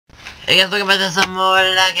I guess look about this some more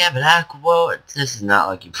Lucky Blackboard. This is not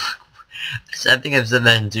Lucky Blackboard. I think I've said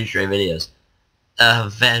that in 2 straight videos.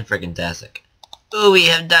 Fan-freaking-tastic. Ooh, we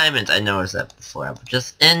have diamonds. I noticed that before. I'm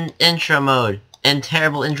just in intro mode. In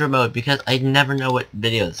terrible intro mode because I never know what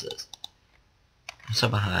video this is. I'm so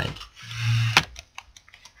behind.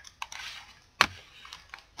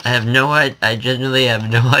 I genuinely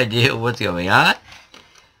have no idea what's going on.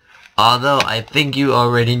 Although, I think you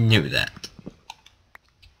already knew that.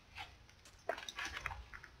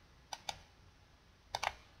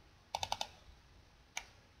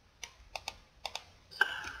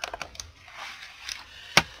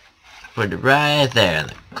 Put it right there in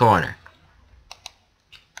the corner.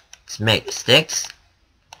 Let's make sticks.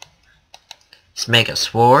 Let's make a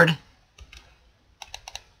sword.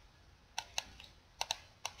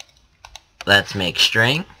 Let's make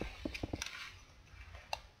string.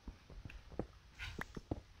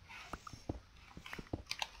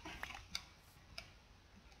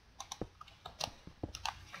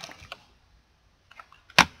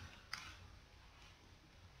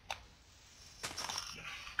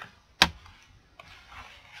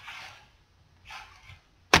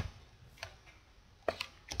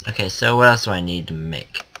 Okay, so what else do I need to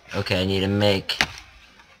make? Okay, I need to make...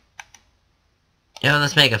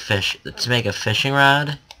 let's make a fishing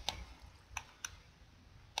rod.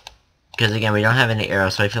 Because again, we don't have any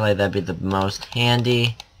arrows, so I feel like that'd be the most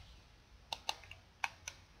handy.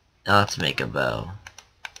 Now let's make a bow.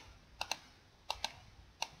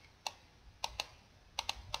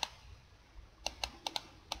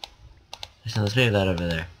 So let's move that over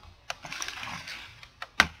there.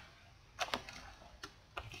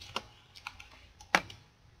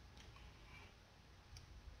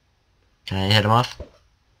 Can I hit him off?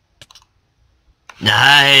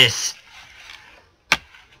 Nice!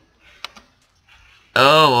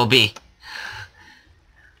 Oh, we'll be.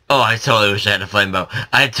 Oh, I totally wish I had a flame bow.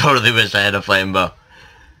 I totally wish I had a flame bow.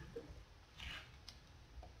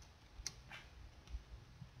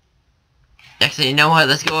 Actually, you know what?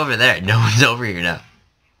 Let's go over there. No one's over here now.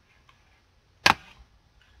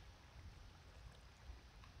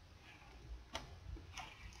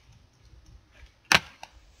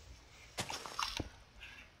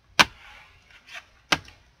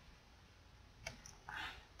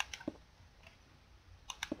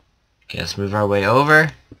 Okay, let's move our way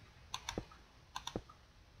over.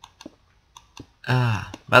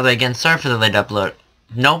 By the way, again, sorry for the late upload.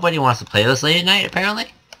 Nobody wants to play this late at night, apparently.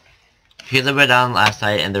 Because I went down last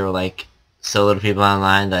night and there were like so little people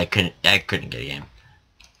online that I couldn't get a game.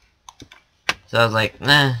 So I was like,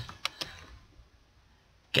 nah.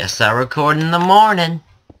 Guess I'll record in the morning.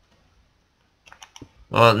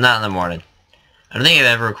 Well, not in the morning. I don't think I've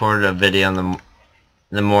ever recorded a video in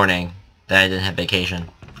the morning that I didn't have vacation.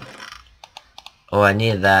 Oh, I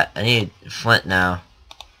need that. I need flint now.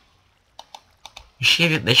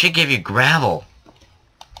 They should give you gravel.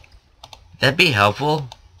 That'd be helpful.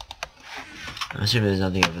 I'm assuming there's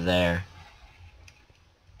nothing over there.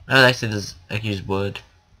 Oh, actually, I can use wood.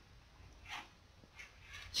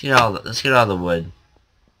 Let's get all the wood.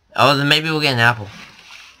 Oh, then maybe we'll get an apple.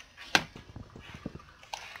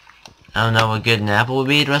 I don't know what good an apple would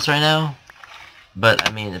be to us right now. But,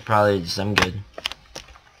 I mean, it probably just some good.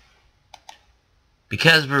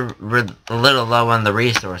 Because we're a little low on the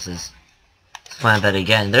resources. Let's plant that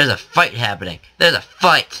again. There's a fight happening. There's a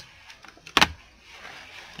fight! I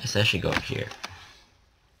guess I should go up here.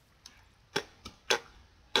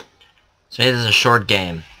 So maybe this is a short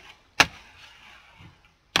game.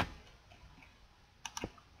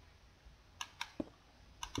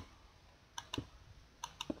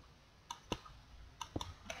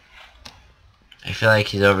 I feel like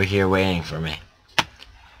he's over here waiting for me.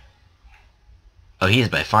 Oh, he is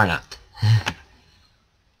by far not.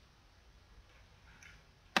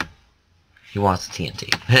 He wants the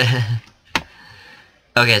TNT.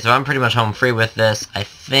 Okay, so I'm pretty much home free with this. I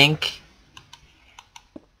think...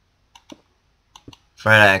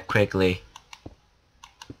 Fred act quickly.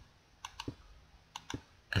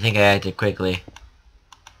 I think I acted quickly.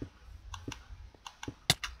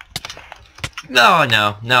 No,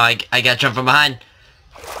 I got jumped from behind.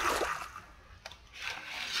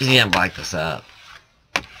 He's gonna block this up.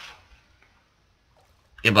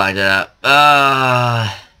 You blocked it up.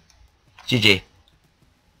 GG.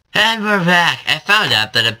 And we're back. I found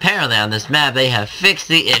out that apparently on this map they have fixed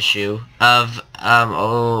the issue of,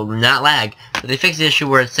 not lag, but they fixed the issue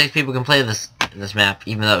where 6 people can play this map,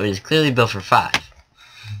 even though it is clearly built for 5.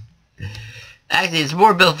 Actually, it's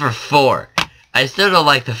more built for 4. I still don't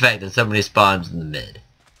like the fact that somebody spawns in the mid.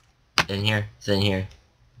 In here? It's in here.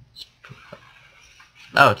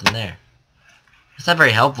 Oh, it's in there. It's not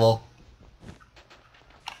very helpful.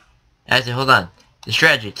 Actually, hold on. The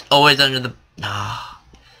strategy, it's always under the... Oh.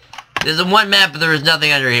 There's a one map, but there is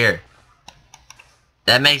nothing under here.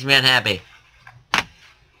 That makes me unhappy.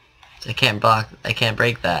 I can't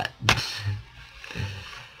break that.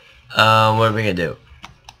 What are we gonna do?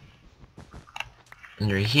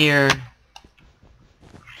 Under here.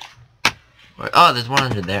 Oh, there's one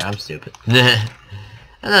under there. I'm stupid.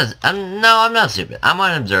 I'm not stupid. I'm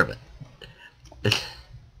unobservant.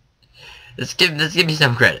 Let's give me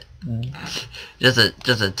some credit. Just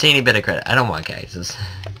a teeny bit of credit. I don't want cactus.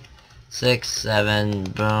 6, 7,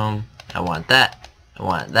 boom. I want that. I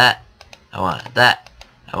want that. I want that.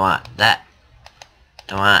 I want that.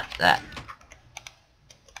 I want that.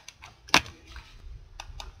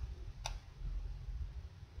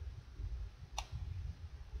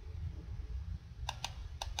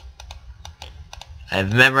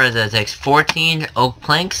 I've memorized that it takes 14 oak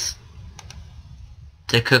planks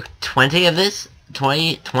to cook 20 of this.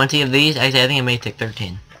 20 of these. Actually, I think it may take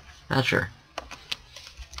 13. Not sure.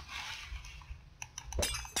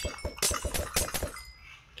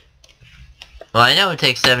 Well, I know it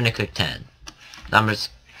takes 7 to cook 10. Numbers.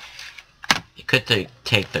 It could take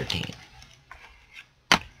 13.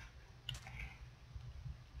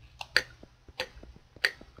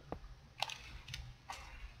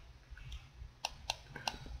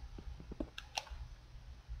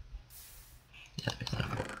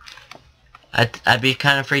 I'd be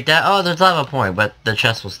kind of freaked out. Oh, there's lava pouring, but the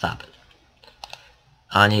chest will stop it.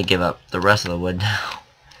 I need to give up the rest of the wood now.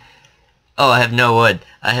 Oh, I have no wood.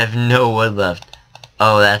 I have no wood left.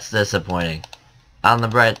 Oh, that's disappointing. On the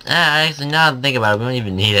bright... actually, now that I think about it, we don't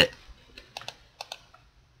even need it.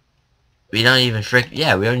 We don't even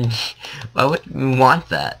yeah, we don't... Why would we want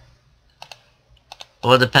that?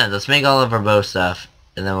 Well, it depends. Let's make all of our bow stuff,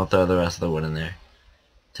 and then we'll throw the rest of the wood in there.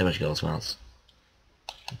 Too much gold smells.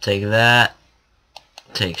 Take that.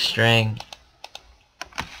 Take string.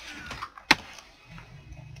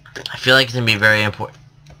 I feel like it's going to be very important.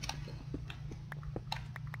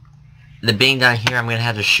 The being down here, I'm going to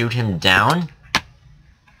have to shoot him down.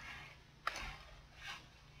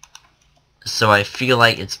 So I feel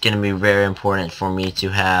like it's going to be very important for me to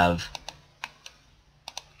have...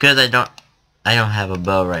 Because I don't have a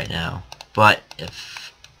bow right now. But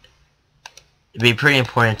if... It'd be pretty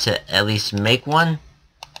important to at least make one.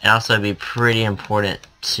 And also it'd be pretty important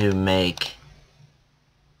to make...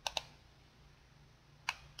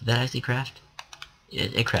 Did that actually craft?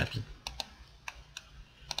 It crafted.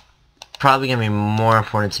 Probably gonna be more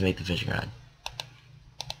important to make the fishing rod.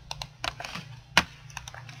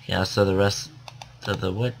 Yeah, so the rest of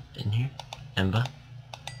the wood in here. Emba.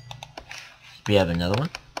 We have another one.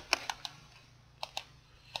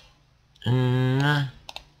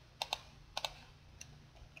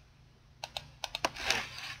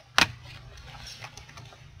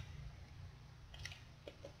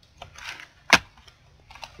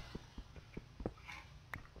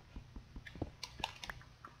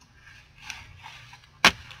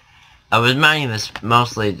 I was mining this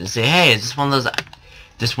mostly to say, hey, is this one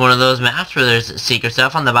of those maps where there's secret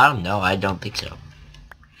stuff on the bottom? No, I don't think so.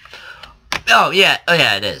 Oh yeah,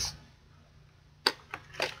 it is.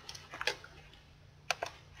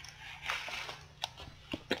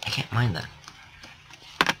 I can't mine that.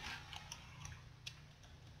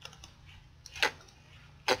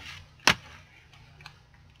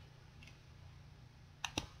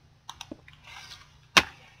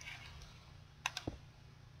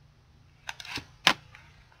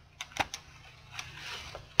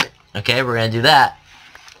 Okay, we're gonna do that.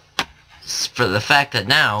 For the fact that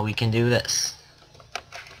now we can do this.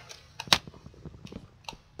 Is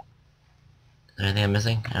there anything I'm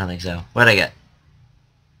missing? I don't think so. What did I get?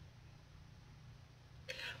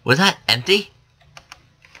 Was that empty?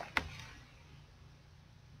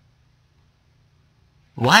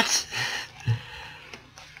 What?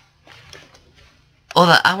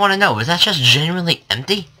 Oh, I want to know. Was that just genuinely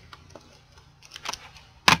empty?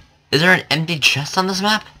 Is there an empty chest on this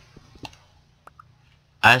map?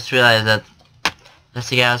 I just realized that that's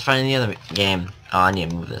the guy I was fighting in the other game. Oh, I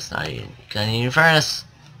need to move this. I need a new furnace.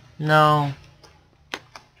 No.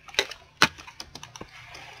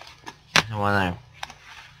 I want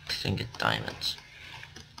to get diamonds.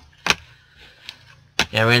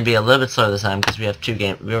 Yeah, we're gonna be a little bit slow this time because we have two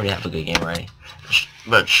games. We already have a good game already,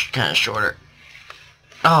 but kind of shorter.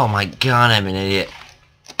 Oh my god, I'm an idiot.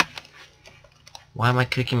 Why am I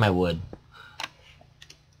cooking my wood?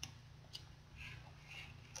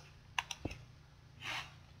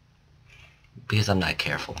 Because I'm not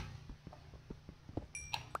careful.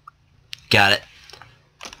 Got it.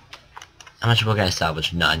 How much wood can I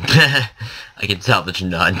salvage? None. I can salvage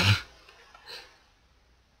none.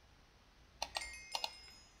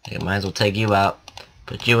 Might as well take you out.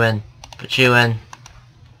 Put you in. Put you in.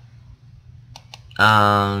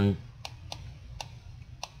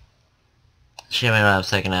 Shit, I don't have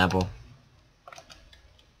second apple.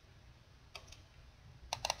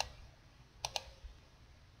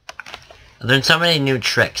 I learned so many new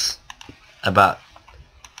tricks about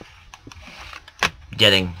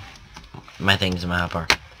getting my things in my hopper.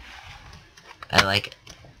 I like it.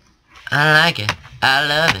 I like it. I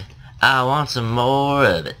love it. I want some more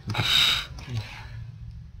of it.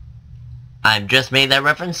 I've just made that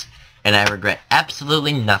reference, and I regret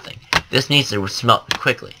absolutely nothing. This needs to smelt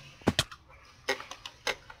quickly.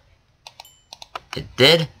 It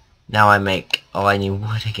did. Now I make... Oh, I need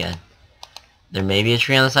wood again. There may be a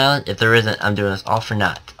tree on this island. If there isn't, I'm doing this all for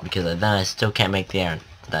naught. Because then I still can't make the iron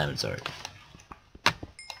diamond sword.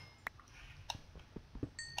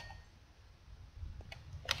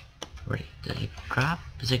 Wait, did it drop?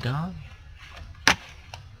 Is it gone?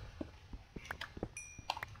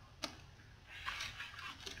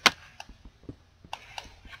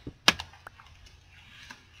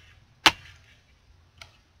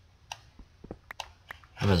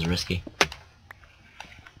 That was risky.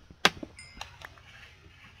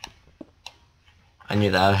 I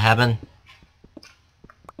knew that would happen.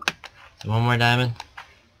 So one more diamond.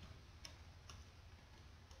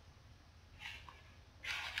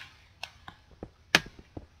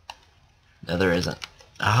 No, there isn't.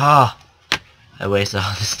 Ah! Oh, I wasted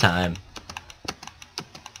all this time.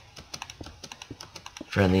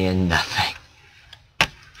 For in the end, nothing.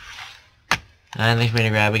 Anything for me to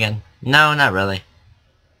grab again? No, not really.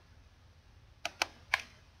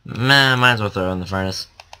 Nah, might as well throw it in the furnace.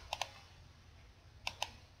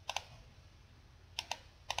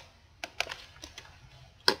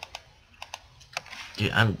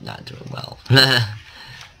 Dude, I'm not doing well.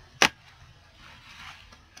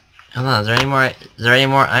 Hold on, is there any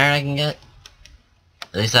more iron I can get?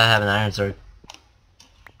 At least I have an iron sword.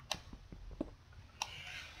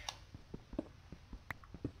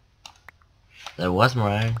 There was more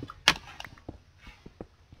iron.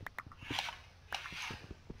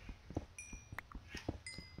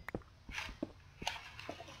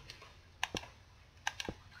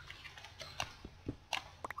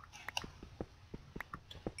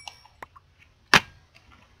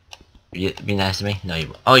 You be nice to me? No,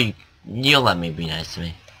 you. Oh, you'll let me be nice to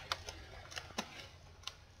me.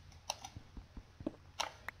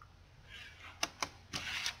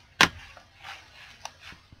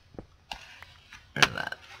 Rid of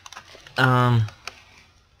that.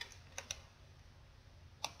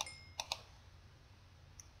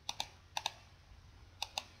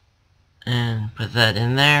 And put that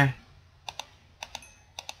in there.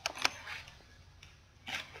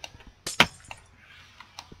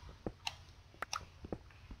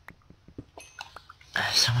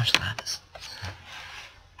 So much lapis.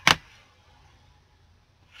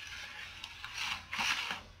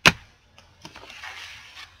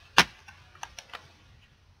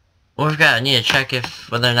 Oh, I forgot, I need to check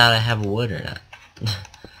whether or not I have wood or not.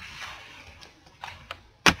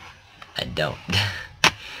 I don't.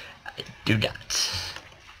 I do not.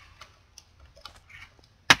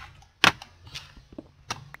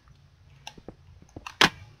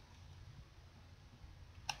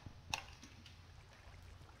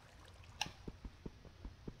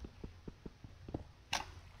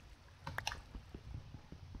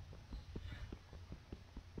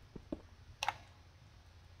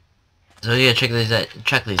 So you gotta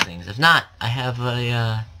check these things. If not, I have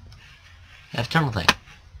a terminal thing.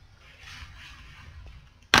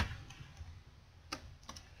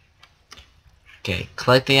 Okay,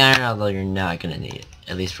 collect the iron, although you're not gonna need it,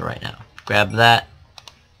 at least for right now. Grab that.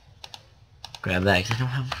 Grab that, because I don't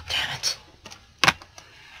have. Damn it!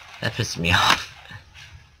 That pisses me off.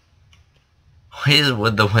 Why is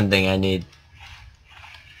wood the one thing I need?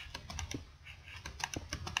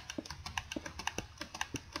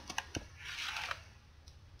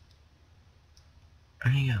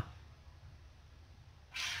 Where'd he go?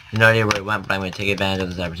 No idea where it went, but I'm going to take advantage of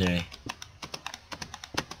this opportunity.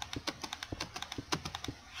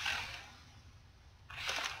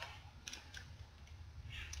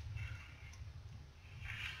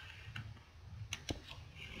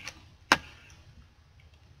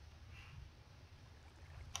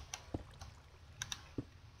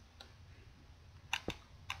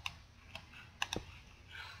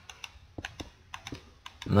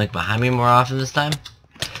 I'm like behind me more often this time.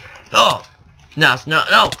 Oh! No, no,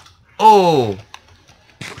 no! Oh!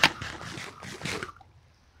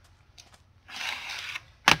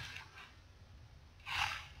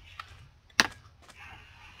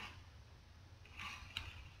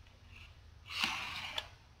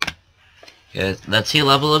 Good. Let's heal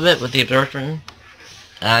up a little bit with the absorption.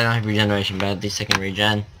 I don't have regeneration, but at least I can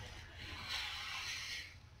regen.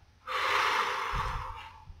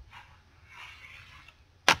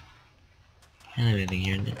 Anything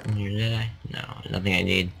here, did I? No, nothing I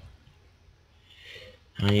need.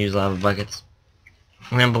 I'm gonna use lava buckets.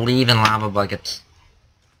 I'm gonna believe in lava buckets.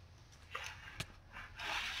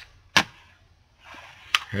 We're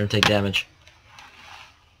gonna take damage.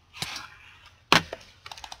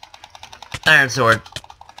 Iron sword.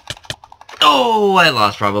 Oh, I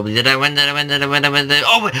lost probably. Did I win? Did I win? Did I win? Did I win? Did I...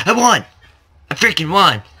 Oh, wait, I won! I freaking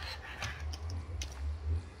won!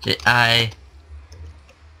 Did I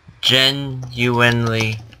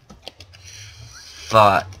genuinely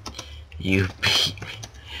thought you beat me?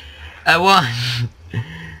 I won!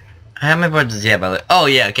 How many points does he have, by the way? Oh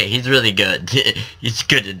yeah, okay, he's really good. He's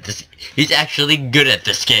good at this. He's actually good at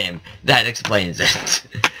this game. That explains it.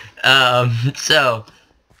 I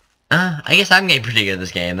guess I'm getting pretty good at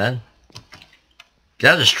this game then.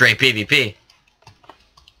 That was a straight PvP.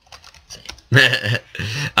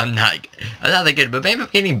 I'm not that good, but maybe I'm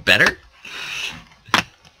getting better?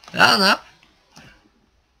 I don't know.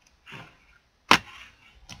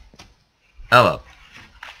 Oh well.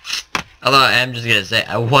 Although I am just gonna say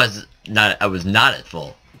I was not at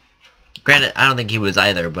full. Granted, I don't think he was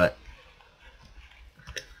either, but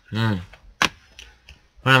I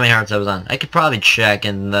wonder how many hearts I was on. I could probably check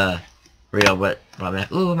in the real, but probably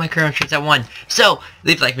not. Ooh, my current streak's at 1. So,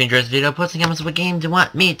 leave a like if you enjoyed this video. Post in the comments what game do you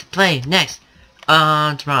want me to play next.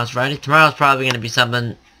 Tomorrow's Friday. Tomorrow's probably going to be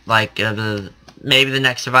something like maybe the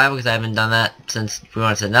next survival, because I haven't done that since we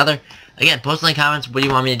wanted to another. Again, post in the comments what do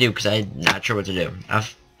you want me to do, because I'm not sure what to do.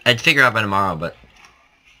 I'd figure out by tomorrow, but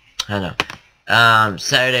I don't know.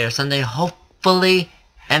 Saturday or Sunday, hopefully,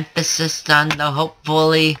 emphasis on the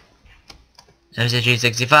hopefully, MCSG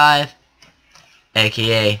 65,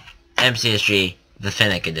 aka MCSG, the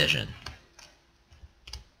Finnick edition.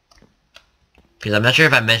 Because I'm not sure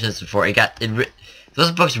if I mentioned this before,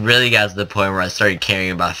 those books really got to the point where I started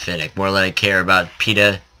caring about Finnick, more than I care about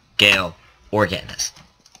PETA, Gale, or Candace.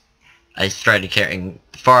 I started caring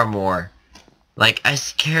far more, like, I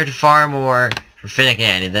cared far more for Finnick and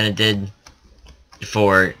Annie than it did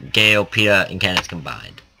for Gale, PETA, and Candace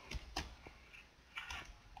combined.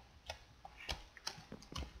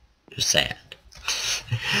 Just sad.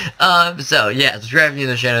 So yeah, subscribe to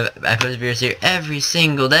the channel. I post videos here every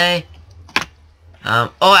single day.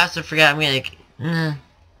 Oh, I also forgot, I'll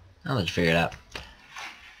let you figure it out.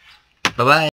 Bye bye.